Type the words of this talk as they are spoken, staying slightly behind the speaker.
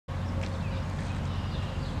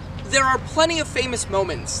There are plenty of famous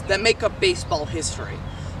moments that make up baseball history,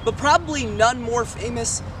 but probably none more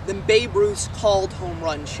famous than Babe Ruth's called home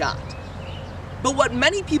run shot. But what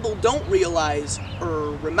many people don't realize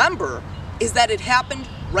or remember is that it happened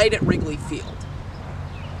right at Wrigley Field.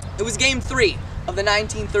 It was Game 3 of the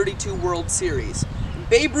 1932 World Series.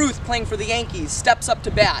 Babe Ruth, playing for the Yankees, steps up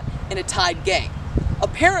to bat in a tied game.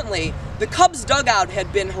 Apparently, the Cubs dugout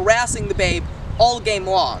had been harassing the Babe all game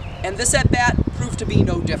long, and this at-bat proved to be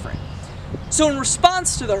no different. So in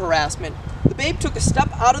response to the harassment, the Babe took a step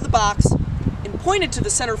out of the box and pointed to the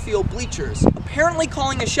center field bleachers, apparently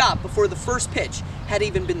calling a shot before the first pitch had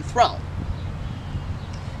even been thrown.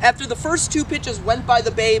 After the first two pitches went by the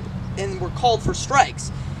Babe and were called for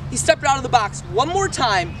strikes, he stepped out of the box one more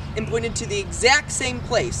time and pointed to the exact same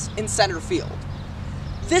place in center field.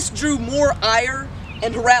 This drew more ire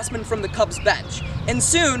and harassment from the Cubs bench, and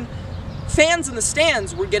soon, fans in the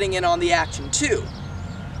stands were getting in on the action too.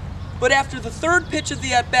 But after the third pitch of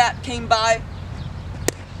the at-bat came by,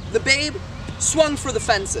 the Babe swung for the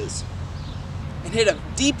fences and hit a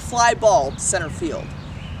deep fly ball to center field.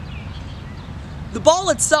 The ball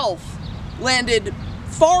itself landed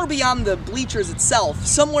far beyond the bleachers itself,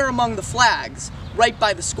 somewhere among the flags, right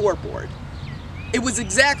by the scoreboard. It was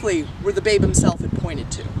exactly where the Babe himself had pointed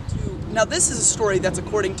to. Now this is a story that's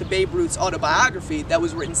according to Babe Ruth's autobiography that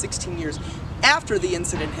was written 16 years after the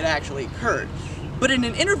incident had actually occurred. But in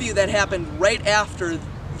an interview that happened right after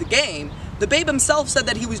the game, the Babe himself said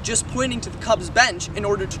that he was just pointing to the Cubs bench in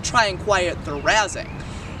order to try and quiet their razzing.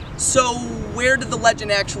 So where did the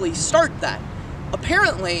legend actually start then?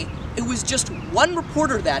 Apparently, it was just one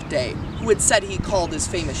reporter that day who had said he called his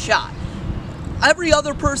famous shot. Every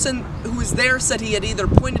other person who was there said he had either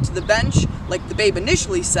pointed to the bench, like the Babe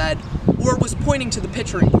initially said, or was pointing to the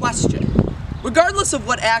pitcher in question. Regardless of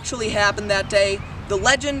what actually happened that day, the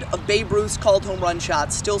legend of Babe Ruth's called home run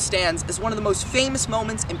shot still stands as one of the most famous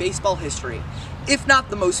moments in baseball history, if not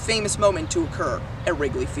the most famous moment to occur at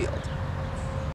Wrigley Field.